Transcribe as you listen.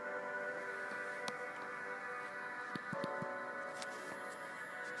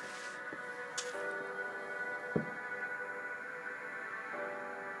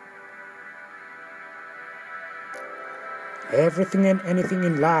Everything and anything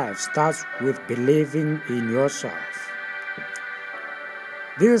in life starts with believing in yourself.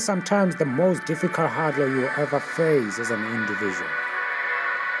 This is sometimes the most difficult hurdle you will ever face as an individual.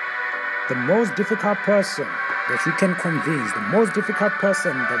 The most difficult person that you can convince, the most difficult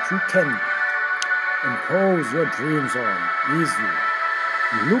person that you can impose your dreams on is you.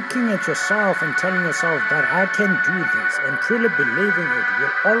 Looking at yourself and telling yourself that I can do this and truly believing it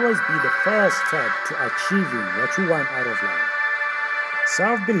will always be the first step to achieving what you want out of life.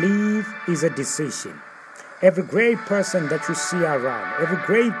 Self-belief is a decision. Every great person that you see around, every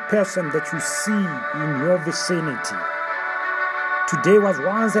great person that you see in your vicinity, today was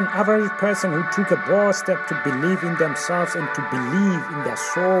once an average person who took a bold step to believe in themselves and to believe in their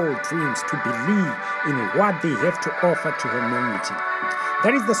soul dreams, to believe in what they have to offer to humanity.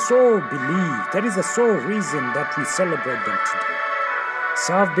 That is the sole belief, that is the sole reason that we celebrate them today.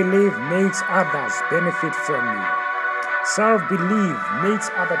 Self-belief makes others benefit from you. Self-belief makes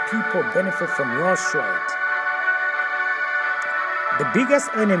other people benefit from your sweat. The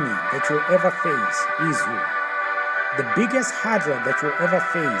biggest enemy that you'll ever face is you. The biggest hurdle that you'll ever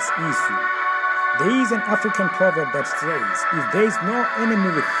face is you. There is an African proverb that says, if there is no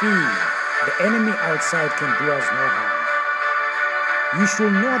enemy within, the enemy outside can do us no harm. You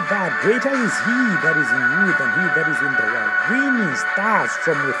should know that greater is he that is in you than he that is in the world. Winning starts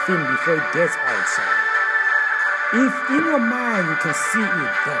from within before it gets outside. If in your mind you can see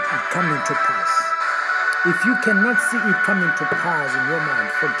it, that it coming to pass. If you cannot see it coming to pass in your mind,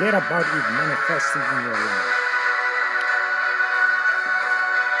 forget about it manifesting in your life.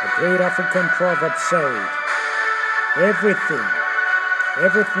 A great African proverb said, everything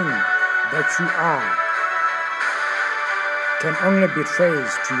that you are can only be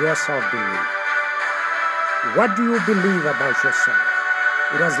traced to your self-belief. What do you believe about yourself?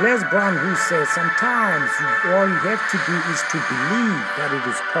 It was Les Brown who said, sometimes all you have to do is to believe that it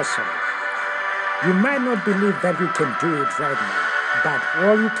is possible. You might not believe that you can do it right now, but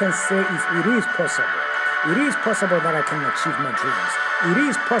all you can say is it is possible. It is possible that I can achieve my dreams.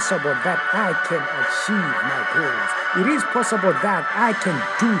 It is possible that I can achieve my goals. It is possible that I can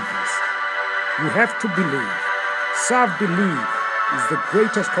do this. You have to believe. Self-belief is the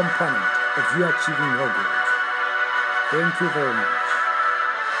greatest component of you achieving your goals. Thank you very much.